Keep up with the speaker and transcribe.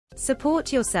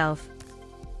Support yourself.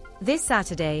 This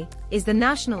Saturday is the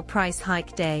National Price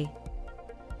Hike Day.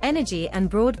 Energy and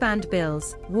broadband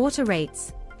bills, water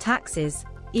rates, taxes,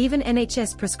 even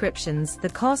NHS prescriptions, the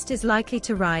cost is likely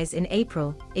to rise in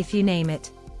April, if you name it.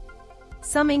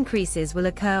 Some increases will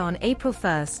occur on April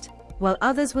 1st, while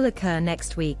others will occur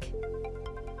next week.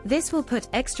 This will put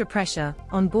extra pressure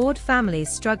on board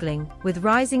families struggling with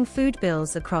rising food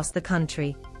bills across the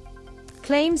country.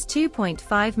 Claims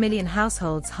 2.5 million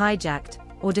households hijacked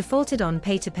or defaulted on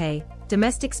pay-to-pay,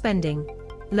 domestic spending,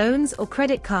 loans or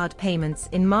credit card payments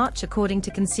in March. According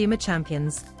to Consumer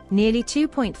Champions, nearly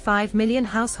 2.5 million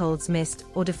households missed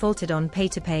or defaulted on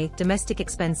pay-to-pay, domestic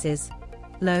expenses,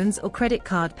 loans or credit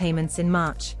card payments in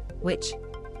March, which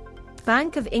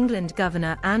Bank of England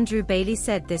Governor Andrew Bailey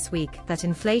said this week that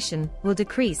inflation will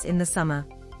decrease in the summer.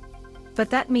 But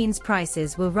that means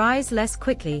prices will rise less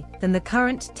quickly than the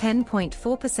current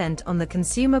 10.4% on the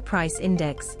Consumer Price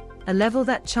Index, a level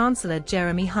that Chancellor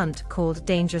Jeremy Hunt called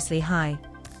dangerously high.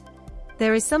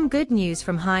 There is some good news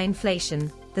from high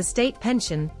inflation. The state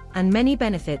pension and many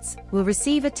benefits will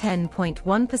receive a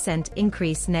 10.1%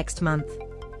 increase next month.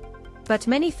 But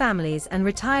many families and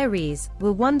retirees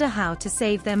will wonder how to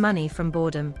save their money from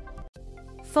boredom.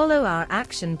 Follow our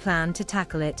action plan to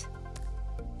tackle it.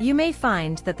 You may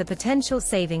find that the potential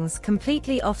savings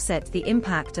completely offset the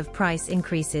impact of price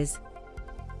increases.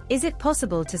 Is it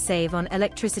possible to save on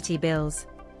electricity bills?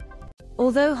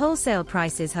 Although wholesale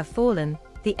prices have fallen,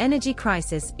 the energy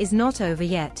crisis is not over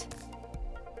yet.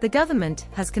 The government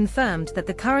has confirmed that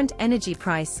the current energy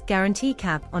price guarantee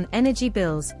cap on energy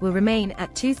bills will remain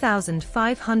at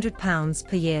 £2,500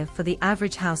 per year for the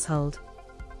average household.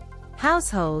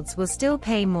 Households will still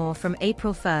pay more from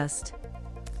April 1st.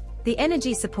 The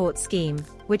Energy Support Scheme,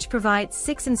 which provides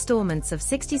 6 installments of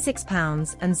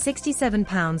 £66 and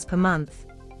 £67 per month,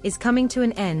 is coming to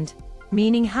an end,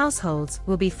 meaning households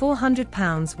will be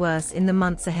 £400 worse in the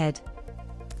months ahead.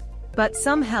 But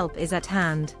some help is at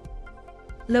hand.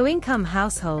 Low-income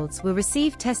households will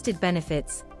receive tested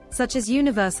benefits, such as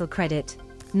universal credit,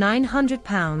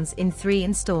 £900 in 3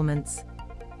 installments.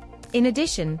 In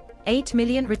addition, 8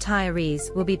 million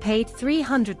retirees will be paid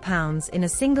 £300 in a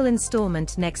single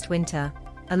installment next winter,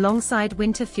 alongside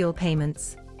winter fuel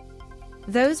payments.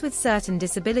 Those with certain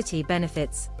disability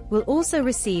benefits will also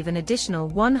receive an additional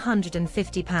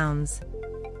 £150.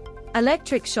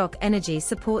 Electric Shock Energy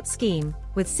Support Scheme,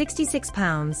 with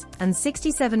 £66 and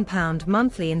 £67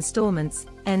 monthly installments,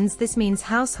 ends. This means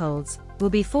households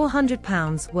will be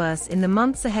 £400 worse in the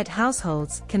months ahead.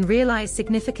 Households can realize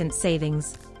significant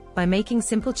savings by making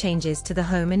simple changes to the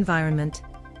home environment.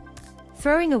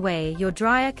 Throwing away your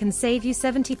dryer can save you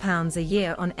 £70 a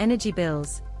year on energy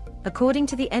bills, according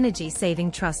to the Energy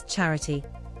Saving Trust charity.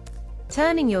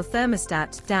 Turning your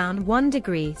thermostat down 1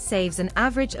 degree saves an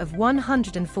average of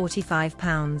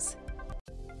 £145.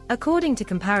 According to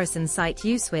comparison site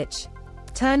Uswitch,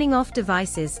 turning off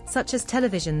devices such as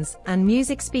televisions and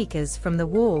music speakers from the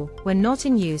wall when not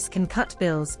in use can cut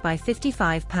bills by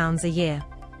 £55 a year.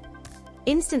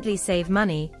 Instantly save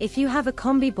money if you have a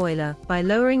combi boiler by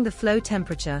lowering the flow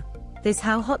temperature. This is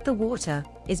how hot the water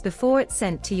is before it's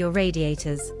sent to your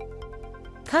radiators.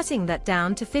 Cutting that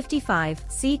down to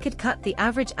 55°C could cut the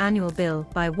average annual bill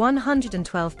by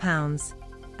 £112,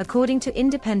 according to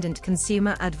independent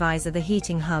consumer advisor The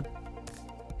Heating Hub.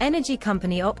 Energy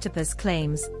company Octopus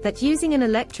claims that using an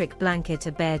electric blanket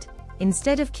or bed,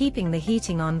 instead of keeping the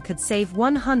heating on, could save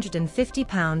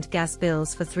 £150 gas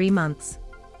bills for 3 months.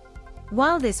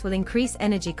 While this will increase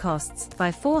energy costs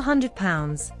by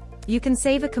 £400, you can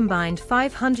save a combined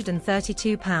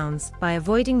 £532 by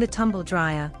avoiding the tumble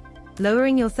dryer,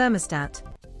 lowering your thermostat,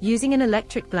 using an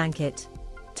electric blanket,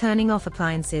 turning off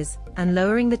appliances, and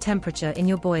lowering the temperature in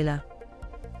your boiler.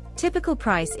 Typical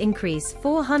price increase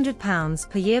 £400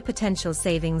 per year, potential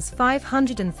savings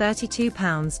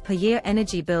 £532 per year.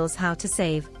 Energy bills, how to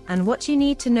save, and what you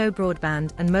need to know.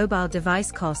 Broadband and mobile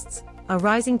device costs are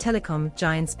rising. Telecom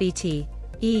giants BT,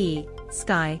 EE,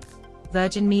 Sky,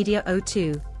 Virgin Media,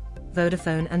 O2,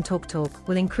 Vodafone and TalkTalk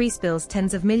will increase bills.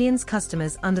 Tens of millions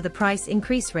customers under the price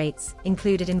increase rates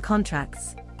included in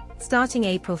contracts, starting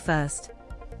April 1st.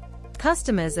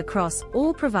 Customers across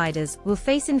all providers will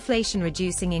face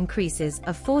inflation-reducing increases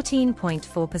of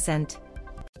 14.4%.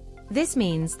 This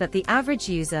means that the average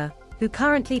user, who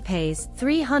currently pays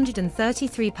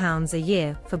 £333 a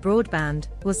year for broadband,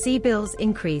 will see bills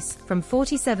increase from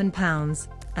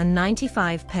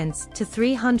 £47.95 to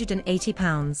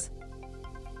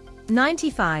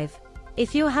 £380.95.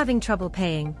 If you're having trouble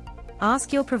paying,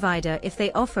 ask your provider if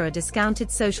they offer a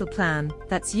discounted social plan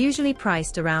that's usually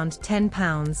priced around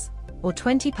 £10 or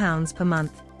 £20 per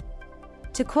month.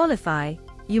 To qualify,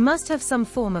 you must have some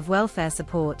form of welfare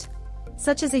support,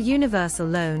 such as a universal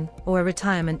loan or a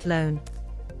retirement loan.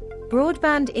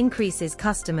 Broadband increases.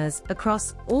 Customers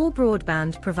across all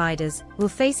broadband providers will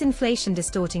face inflation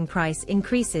distorting price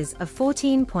increases of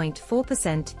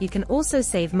 14.4%. You can also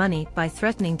save money by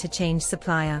threatening to change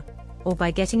supplier or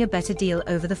by getting a better deal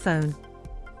over the phone.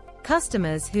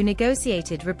 Customers who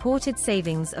negotiated reported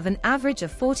savings of an average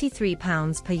of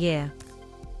 £43 per year.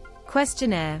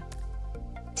 Questionnaire.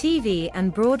 TV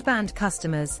and broadband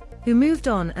customers who moved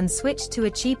on and switched to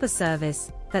a cheaper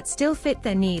service that still fit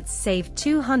their needs saved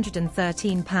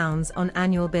 £213 on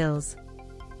annual bills.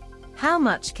 How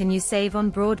much can you save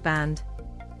on broadband?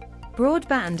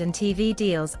 Broadband and TV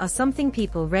deals are something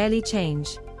people rarely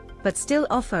change, but still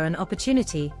offer an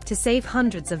opportunity to save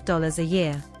hundreds of dollars a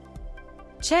year.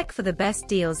 Check for the best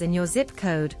deals in your zip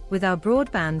code with our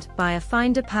Broadband Buyer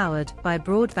Finder powered by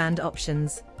Broadband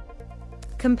Options.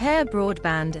 Compare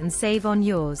broadband and save on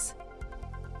yours.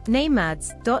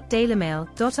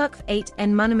 Namads.dailymail.uk8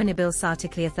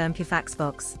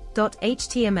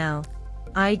 nmanamanibilsarticliathermpufaxbox.html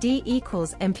ID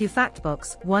equals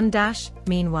mpufactbox 1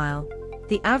 Meanwhile,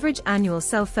 the average annual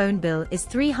cell phone bill is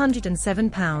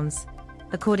 £307,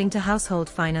 according to Household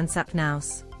Finance app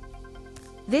Nous.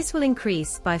 This will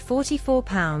increase by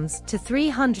 £44 to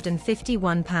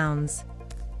 £351.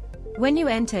 When you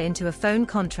enter into a phone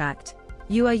contract,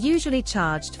 you are usually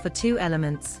charged for two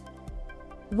elements.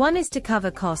 One is to cover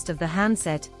cost of the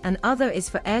handset, and other is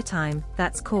for airtime,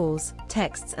 that's calls,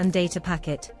 texts and data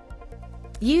packet.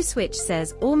 Uswitch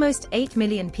says almost 8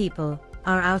 million people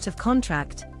are out of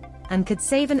contract and could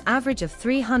save an average of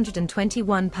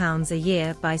 £321 a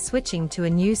year by switching to a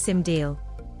new SIM deal.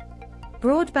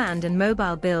 Broadband and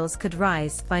mobile bills could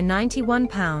rise by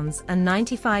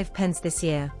 £91.95 this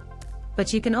year.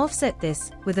 But you can offset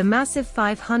this with a massive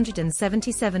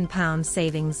 £577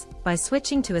 savings by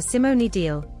switching to a SIM-only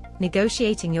deal,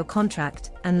 negotiating your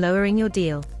contract, and lowering your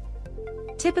deal.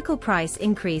 Typical price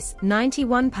increase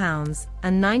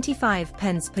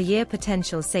 £91.95 per year.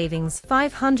 Potential savings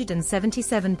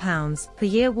 £577 per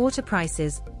year. Water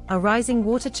prices are rising.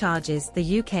 Water charges.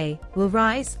 The UK will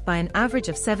rise by an average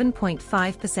of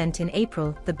 7.5% in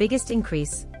April, the biggest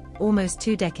increase almost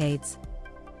 2 decades.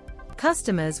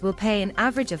 Customers will pay an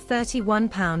average of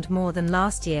 £31 more than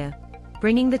last year,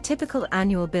 bringing the typical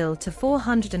annual bill to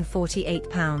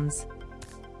 £448.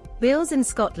 Bills in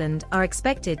Scotland are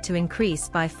expected to increase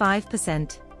by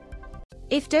 5%.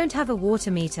 If don't have a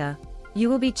water meter, you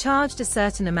will be charged a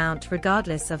certain amount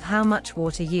regardless of how much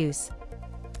water use.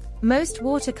 Most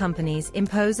water companies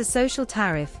impose a social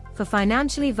tariff for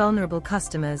financially vulnerable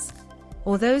customers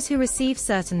or those who receive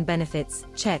certain benefits.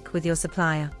 Check with your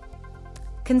supplier.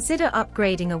 Consider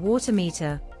upgrading a water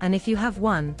meter, and if you have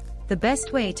one, the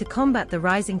best way to combat the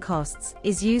rising costs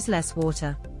is use less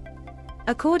water.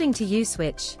 According to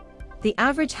Uswitch, the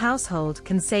average household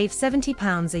can save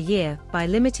 £70 a year by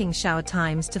limiting shower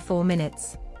times to 4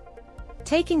 minutes.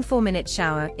 Taking 4-minute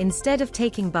shower instead of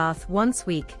taking bath once a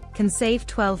week can save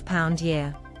 £12 a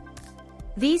year.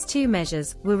 These two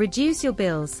measures will reduce your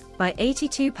bills by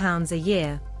 £82 a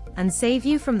year and save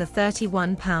you from the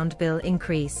 £31 bill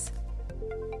increase.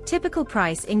 Typical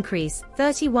price increase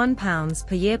 £31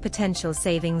 per year. Potential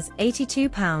savings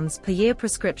 £82 per year.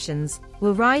 Prescriptions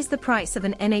will rise. The price of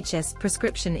an NHS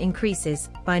prescription increases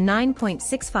by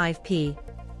 9.65p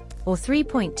or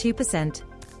 3.2%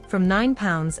 from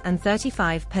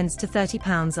 £9.35 to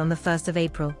 £30 on the 1st of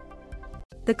April.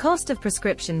 The cost of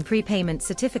prescription prepayment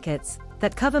certificates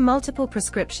that cover multiple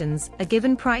prescriptions, a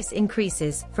given price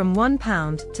increases from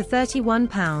 £1 to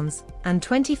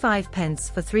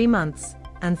 £31.25 for 3 months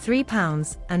and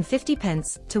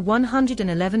 £3.50 to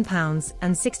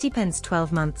 £111.60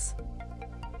 12 months.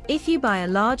 If you buy a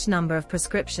large number of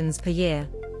prescriptions per year,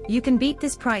 you can beat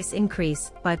this price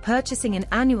increase by purchasing an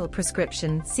annual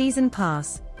prescription season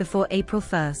pass before April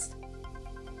 1st.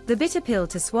 The bitter pill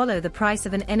to swallow: the price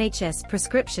of an NHS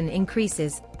prescription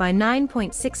increases by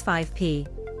 9.65p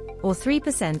or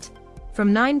 3%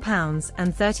 from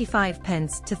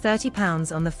 £9.35 to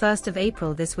 £30 on the 1st of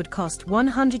April. This would cost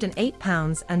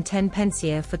 £108.10 a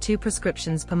year for 2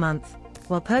 prescriptions per month,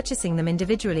 while purchasing them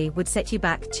individually would set you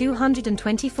back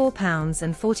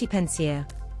 £224.40 a year.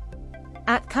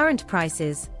 At current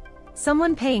prices,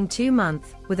 someone paying 2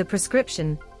 months with a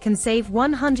prescription can save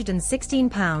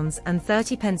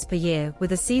 £116.30 per year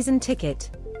with a season ticket,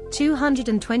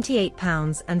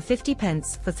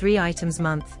 £228.50 for 3 items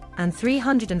month, and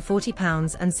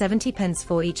 £340.70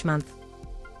 for each month.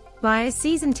 Buy a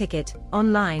season ticket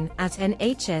online at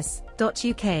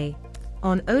nhs.uk,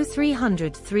 on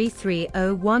 0300 330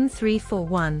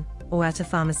 1341, or at a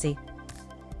pharmacy.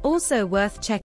 Also worth checking.